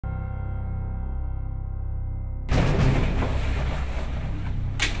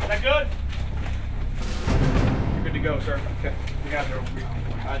that good? You're good to go, sir. Okay. We have it.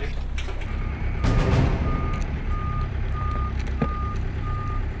 Roger.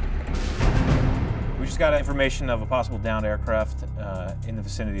 We just got information of a possible downed aircraft in the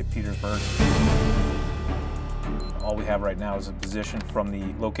vicinity of Petersburg. All we have right now is a position from the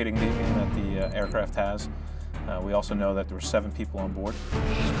locating beacon that the aircraft has. We also know that there were 7 people on board.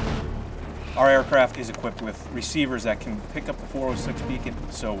 Our aircraft is equipped with receivers that can pick up the 406 beacon,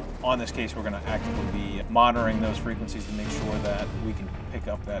 so on this case we're going to actively be monitoring those frequencies to make sure that we can pick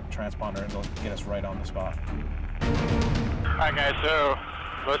up that transponder and it'll get us right on the spot. Alright guys, so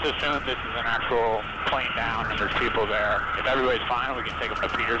let's assume this is an actual plane down and there's people there. If everybody's fine, we can take them to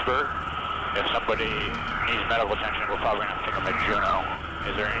Petersburg. If somebody needs medical attention, we're probably going to take them to Juneau.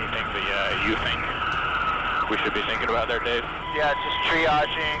 Is there anything that you think we should be thinking about there, Dave? Yeah, just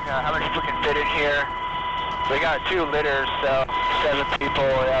triaging, how many people can fit in here. We got 2 litters, so 7 people.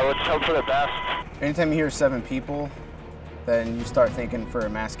 Yeah, let's hope for the best. Anytime you hear 7 people, then you start thinking for a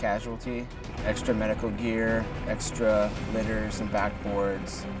mass casualty. Extra medical gear, extra litters and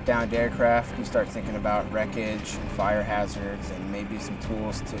backboards. Downed aircraft, you start thinking about wreckage and fire hazards and maybe some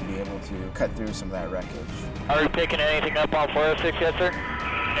tools to be able to cut through some of that wreckage. Are we picking anything up on 406 yet, sir?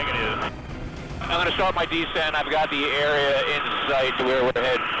 Negative. I'm going to start my descent. I've got the area in sight to where we're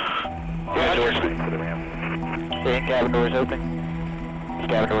headed. Cabin doors. Cabin doors open.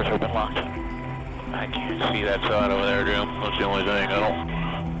 Cabin doors open, locked. I can't see that side over there, Jim. That's the only thing.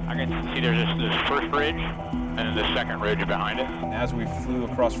 I can see there's this first ridge and the second ridge behind it. As we flew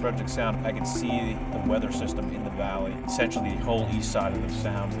across Frederick Sound, I could see the weather system in the valley. Essentially, the whole east side of the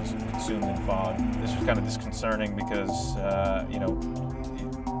sound was consumed in fog. This was kind of disconcerting because, you know,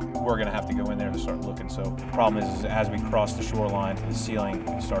 we're going to have to go in there to start looking. So the problem is as we crossed the shoreline, the ceiling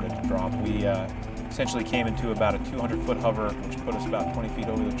started to drop. We essentially came into about a 200-foot hover, which put us about 20 feet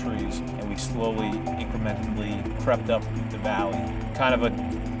over the trees, and we slowly, incrementally crept up the valley. Kind of a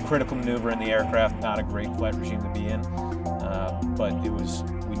critical maneuver in the aircraft, not a great flight regime to be in, but it was,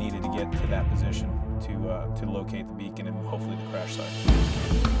 we needed to get to that position to locate the beacon and hopefully the crash site.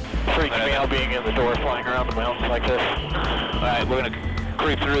 Freaks me out being in the door flying around the mountains like this. All right, we're going to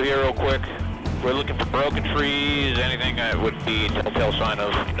creep through here real quick. We're looking for broken trees, anything that would be a telltale sign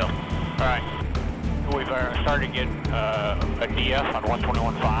of, you know. All right. We've started to get a DF on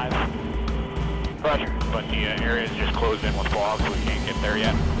 121.5. Roger. But the area is just closed in with fog, so we can't get there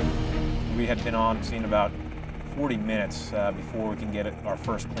yet. We had been on scene about 40 minutes before we can get our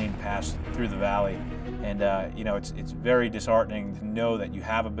first plane pass through the valley. And you know, it's very disheartening to know that you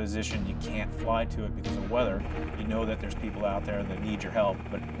have a position, you can't fly to it because of weather. You know that there's people out there that need your help,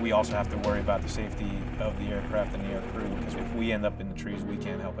 but we also have to worry about the safety of the aircraft and the air crew, because if we end up in the trees, we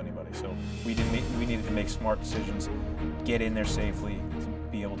can't help anybody. So we needed to make smart decisions, get in there safely to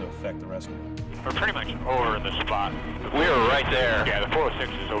be able to effect the rescue. We're pretty much over the spot. We were right there. Yeah, the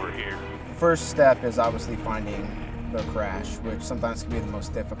 406 is over here. First step is obviously finding the crash, which sometimes can be the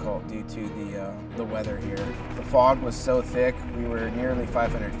most difficult due to the weather here. The fog was so thick, we were nearly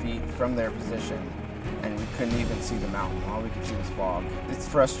 500 feet from their position, and we couldn't even see the mountain. All we could see was fog. It's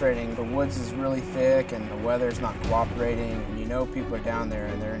frustrating. The woods is really thick, and the weather's not cooperating, and you know people are down there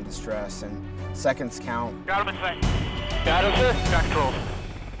and they're in distress, and seconds count. Got him in sight. Got him, sir? Got control.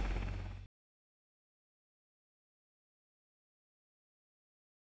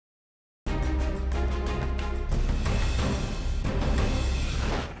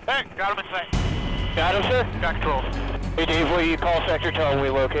 Hey, got him in sight. Got him, sir? Got control. Hey, Dave, will you call sector, tell them we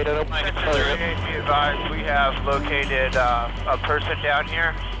located him? Be advised, we have located a person down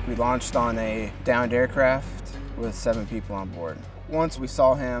here. We launched on a downed aircraft with 7 people on board. Once we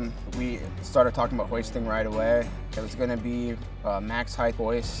saw him, we started talking about hoisting right away. It was going to be a max height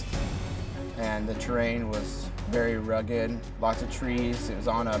hoist, and the terrain was very rugged, lots of trees. It was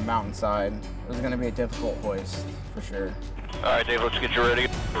on a mountainside. It was going to be a difficult hoist, for sure. All right, Dave, let's get you ready.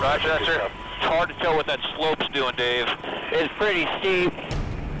 Roger that, sir. It's hard to tell what that slope's doing, Dave. It's pretty steep.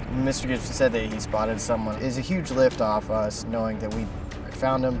 Mr. Gibson said that he spotted someone. It was a huge lift off us, knowing that we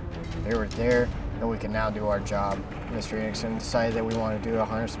found them, they were there, and we can now do our job. Mr. Erickson decided that we wanted to do a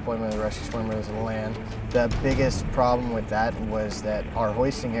harness deployment of the rescue swimmers to land. The biggest problem with that was that our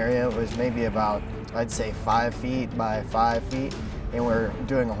hoisting area was maybe about, I'd say, 5 feet by 5 feet, and we're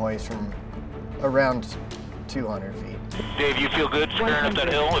doing a hoist from around 200 feet. Dave, you feel good squaring up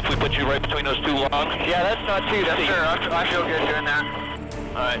that hill if we put you right between those 2 logs? Yeah, that's not too steep. Sure, I feel good doing that.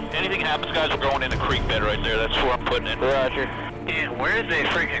 All right, anything happens, guys, we're going in the creek bed right there. That's where I'm putting it. Roger. Dude, where's the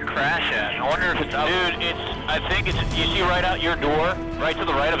freaking crash at? I wonder if it's up. Dude, I think it's, you see right out your door, right to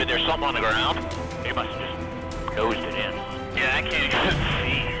the right of it, there's something on the ground. They must have just nosed it in. Yeah, I can't even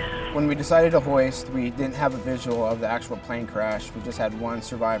see. When we decided to hoist, we didn't have a visual of the actual plane crash. We just had one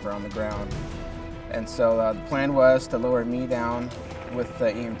survivor on the ground. And so the plan was to lower me down with the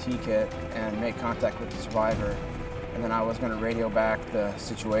EMT kit and make contact with the survivor. And then I was going to radio back the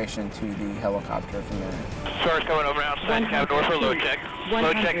situation to the helicopter from there. Source going over outside cabin door for load check.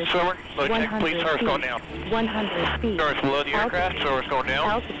 Load check, swimmer. Load check, please. Source going down. 100 feet. Source below the aircraft. Source going down.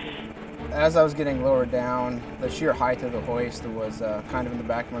 Altitude. As I was getting lowered down, the sheer height of the hoist was kind of in the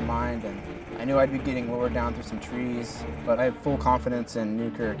back of my mind, and I knew I'd be getting lowered down through some trees, but I have full confidence in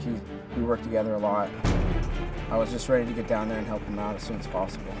Newkirk. We work together a lot. I was just ready to get down there and help him out as soon as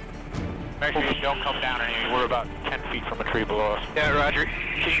possible. Make sure you don't come down any. We're about 10 feet from a tree below us. Yeah, roger.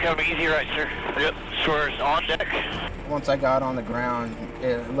 Can you come easy right, sir? Yep. Source on deck. Once I got on the ground,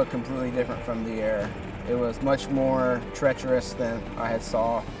 it looked completely different from the air. It was much more treacherous than I had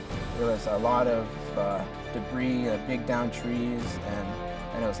saw. There was a lot of debris, big down trees,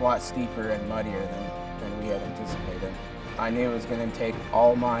 and it was a lot steeper and muddier than we had anticipated. I knew it was going to take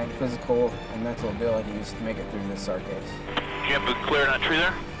all my physical and mental abilities to make it through this SAR case. Jim, clear on that tree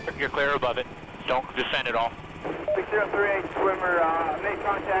there? You're clear above it. Don't descend at all. 6038 swimmer, made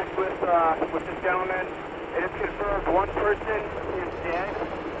contact with this gentleman. It is confirmed one person is dead.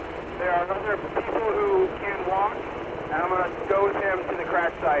 There are other people who can walk, and I'm going to go with him to the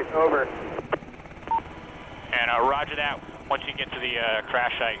crash site. Over. And roger that. Once you get to the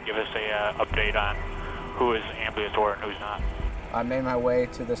crash site, give us a update on who is ambulatory and who's not. I made my way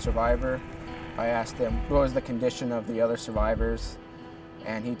to the survivor. I asked him what was the condition of the other survivors,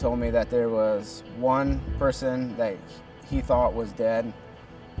 and he told me that there was one person that he thought was dead,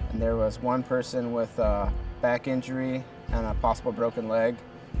 and there was one person with a back injury and a possible broken leg,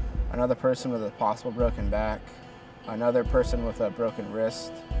 another person with a possible broken back, another person with a broken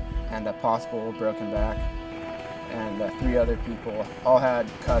wrist and a possible broken back, and 3 other people all had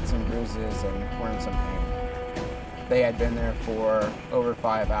cuts and bruises and were in some pain. They had been there for over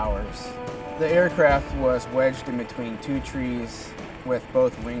 5 hours. The aircraft was wedged in between 2 trees with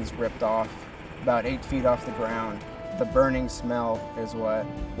both wings ripped off, about 8 feet off the ground. The burning smell is what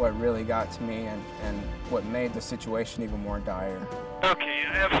really got to me and what made the situation even more dire. Okay,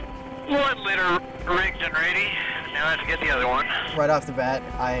 I have one litter rigged and ready. Now I have to get the other one. Right off the bat,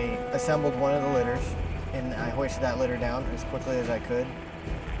 I assembled one of the litters and I hoisted that litter down as quickly as I could.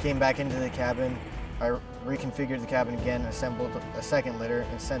 Came back into the cabin. I reconfigured the cabin again, assembled a second litter,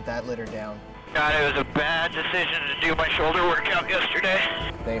 and sent that litter down. God, it was a bad decision to do my shoulder workout yesterday.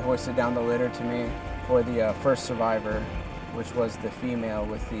 They hoisted down the litter to me for the first survivor, which was the female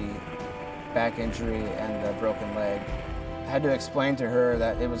with the back injury and the broken leg. I had to explain to her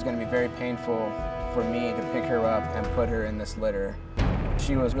that it was going to be very painful for me to pick her up and put her in this litter.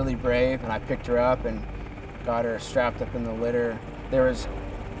 She was really brave, and I picked her up and got her strapped up in the litter. There was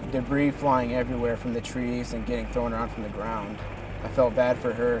debris flying everywhere from the trees and getting thrown around from the ground. I felt bad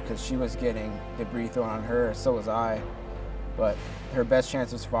for her because she was getting debris thrown on her, so was I. But her best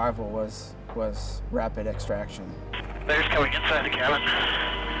chance of survival was rapid extraction. There's coming inside the cabin.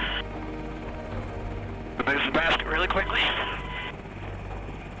 Move the basket really quickly.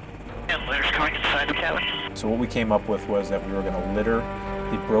 And there's coming inside the cabin. So what we came up with was that we were going to litter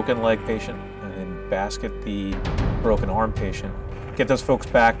the broken leg patient and then basket the broken arm patient. Get those folks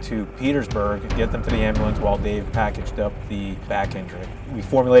back to Petersburg, get them to the ambulance while Dave packaged up the back injury. We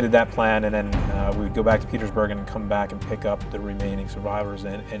formulated that plan, and then we would go back to Petersburg and come back and pick up the remaining survivors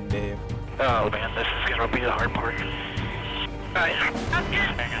and Dave. Oh man, this is gonna be the hard part. Alright,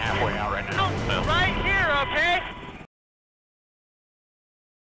 Hanging halfway out right now. right here, okay?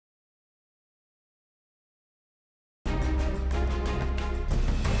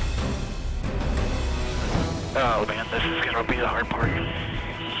 Oh man, this is gonna be the hard part.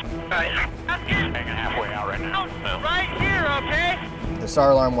 Alright, Hanging halfway out right now. right here, okay? The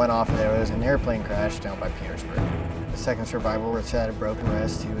SAR alarm went off and there was an airplane crash down by Petersburg. The second survivor was had a broken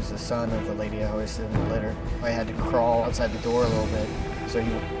wrist. He was the son of the lady I hoisted in the litter. I had to crawl outside the door a little bit so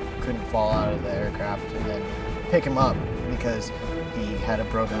he couldn't fall out of the aircraft, and then pick him up because he had a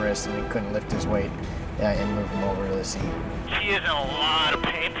broken wrist and he couldn't lift his weight, and move him over to the seat. She is in a lot of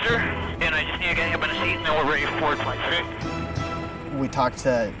pain, sir. And I just need to get him in a seat and then we're ready for forward flight, okay? We talked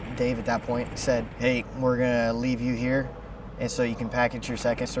to Dave at that point and said, hey, we're gonna leave you here and so you can package your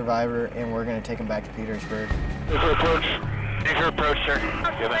second survivor and we're gonna take him back to Petersburg. There's your approach. There's your approach, sir.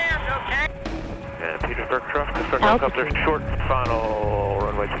 Petersburg truck, start helicopter, short final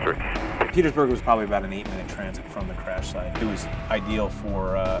runway 23. Petersburg was probably about an 8-minute transit from the crash site. It was ideal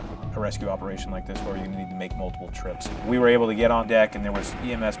for a rescue operation like this where you need to make multiple trips. We were able to get on deck and there was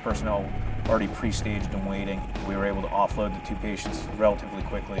EMS personnel already pre-staged and waiting. We were able to offload the 2 patients relatively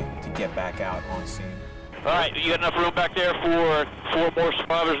quickly to get back out on scene. All right, you got enough room back there for 4 more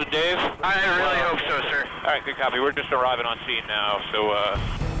survivors and Dave? I really hope so, sir. All right, good copy. We're just arriving on scene now,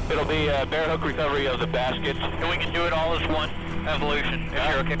 so it'll be bear hook recovery of the baskets. And we can do it all as one evolution, if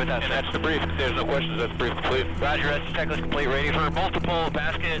you're okay with that, And sir. that's the brief. If there's no questions, that's the brief complete. Roger, that's the checklist complete. Ready for multiple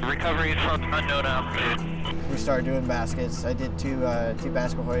basket recoveries from unknown altitude. We started doing baskets. I did two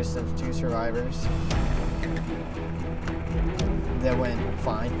basket hoists of 2 survivors. That went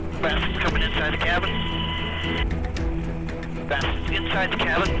fine. Baskets coming inside the cabin. Baskets inside the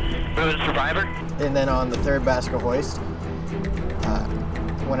cabin. Moving survivor. And then on the 3rd basket hoist,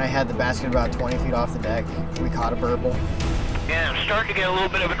 when I had the basket about 20 feet off the deck, we caught a burble. Yeah, I'm starting to get a little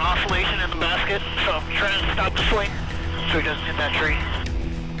bit of an oscillation in the basket, so I'm trying to stop the swing so he doesn't hit that tree.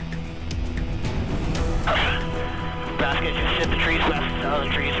 Basket just hit the trees, basket's out of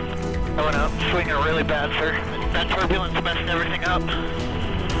the trees. Going up, swinging really bad, sir. That turbulence messing everything up.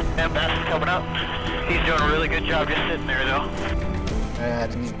 And basket's coming up. He's doing a really good job just sitting there, though. I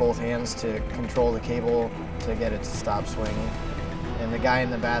had to use both hands to control the cable to get it to stop swinging. And the guy in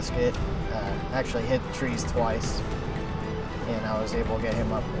the basket actually hit the trees twice, and I was able to get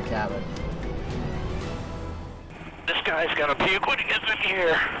him up in the cabin. This guy's gonna puke when he gets in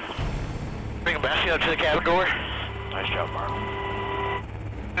here. Bring a basket up to the cabin door. Nice job, Mark.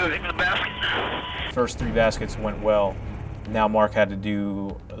 Move him in the basket. First 3 baskets went well. Now Mark had to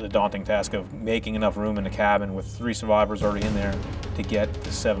do the daunting task of making enough room in the cabin with 3 survivors already in there to get the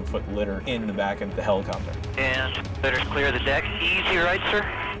 7-foot litter in the back of the helicopter. And litter's clear of the deck. Easy, right, sir?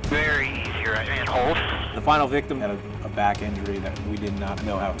 Very easy, right? And hold. The final victim had a back injury that we did not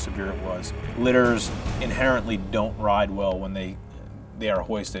know how severe it was. Litters inherently don't ride well when they are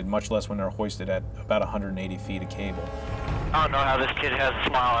hoisted, much less when they're hoisted at about 180 feet of cable. I don't know how this kid has a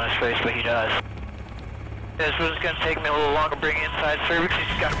smile on his face, but he does. This was going to take me a little longer to bring inside, sir, because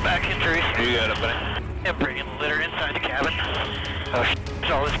he's got back injuries. You got it, buddy. And bringing the litter inside the cabin. Oh,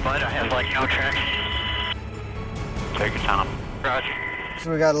 it's all this mud. I have, like, no traction. Take your time. Roger.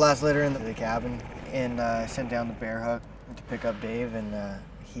 So we got the last litter in the cabin, and I sent down the bear hook to pick up Dave, and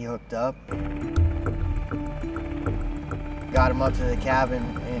he hooked up. Got him up to the cabin,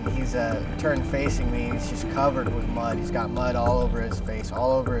 and he's turned facing me. He's just covered with mud. He's got mud all over his face,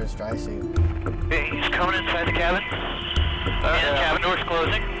 all over his dry suit. Okay, he's coming inside the cabin. And the cabin door's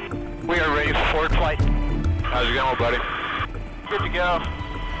closing. We are ready for forward flight. How's it going, buddy? Good to go.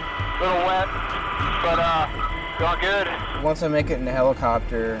 A little wet, but going good. Once I make it in the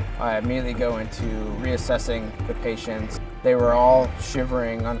helicopter, I immediately go into reassessing the patients. They were all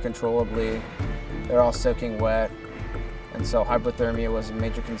shivering uncontrollably. They're all soaking wet. And so hypothermia was a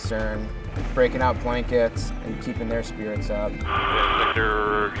major concern. Breaking out blankets and keeping their spirits up.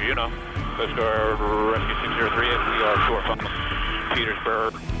 Victor Juno, Coast Guard Rescue 603, we are short from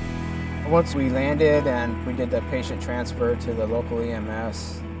Petersburg. Once we landed and we did the patient transfer to the local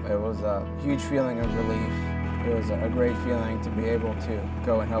EMS, it was a huge feeling of relief. It was a great feeling to be able to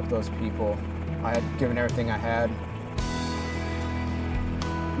go and help those people. I had given everything I had.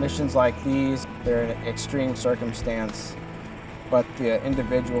 Missions like these, they're an extreme circumstance, but the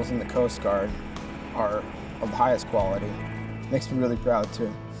individuals in the Coast Guard are of the highest quality. It makes me really proud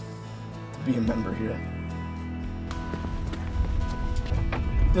to be a member here.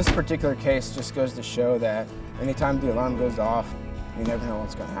 This particular case just goes to show that anytime the alarm goes off, you never know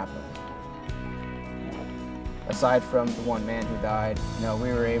what's going to happen. Aside from the one man who died,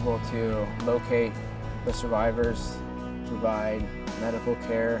 we were able to locate the survivors, provide medical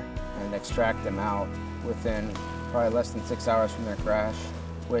care, and extract them out within probably less than 6 hours from their crash,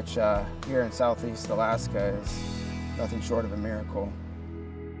 which here in Southeast Alaska is nothing short of a miracle.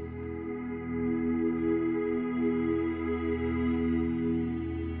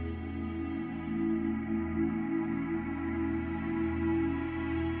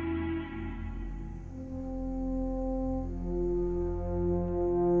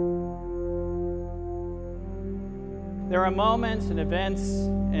 There are moments and events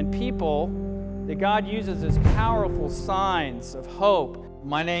and people that God uses as powerful signs of hope.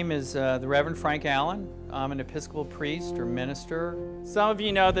 My name is the Reverend Frank Allen. I'm an Episcopal priest or minister. Some of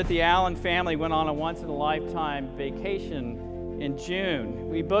you know that the Allen family went on a once-in-a-lifetime vacation in June.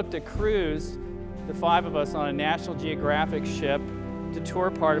 We booked a cruise, the 5 of us, on a National Geographic ship to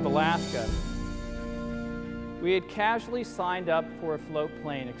tour part of Alaska. We had casually signed up for a float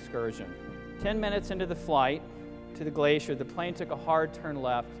plane excursion. 10 minutes into the flight to the glacier, the plane took a hard turn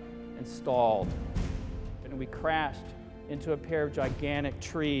left and stalled. And we crashed into a pair of gigantic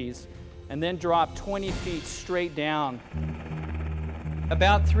trees and then dropped 20 feet straight down.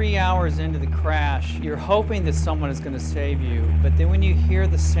 About 3 hours into the crash, you're hoping that someone is going to save you, but then when you hear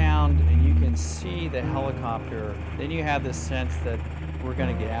the sound and you can see the helicopter, then you have this sense that we're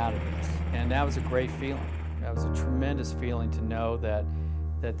going to get out of this. And that was a great feeling. That was a tremendous feeling to know that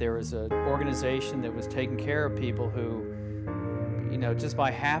there was an organization that was taking care of people who, you know, just by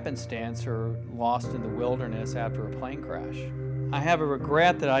happenstance are lost in the wilderness after a plane crash. I have a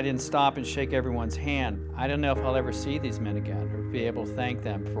regret that I didn't stop and shake everyone's hand. I don't know if I'll ever see these men again or be able to thank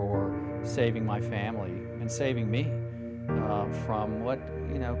them for saving my family and saving me from what,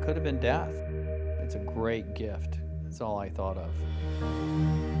 you know, could have been death. It's a great gift. That's all I thought of.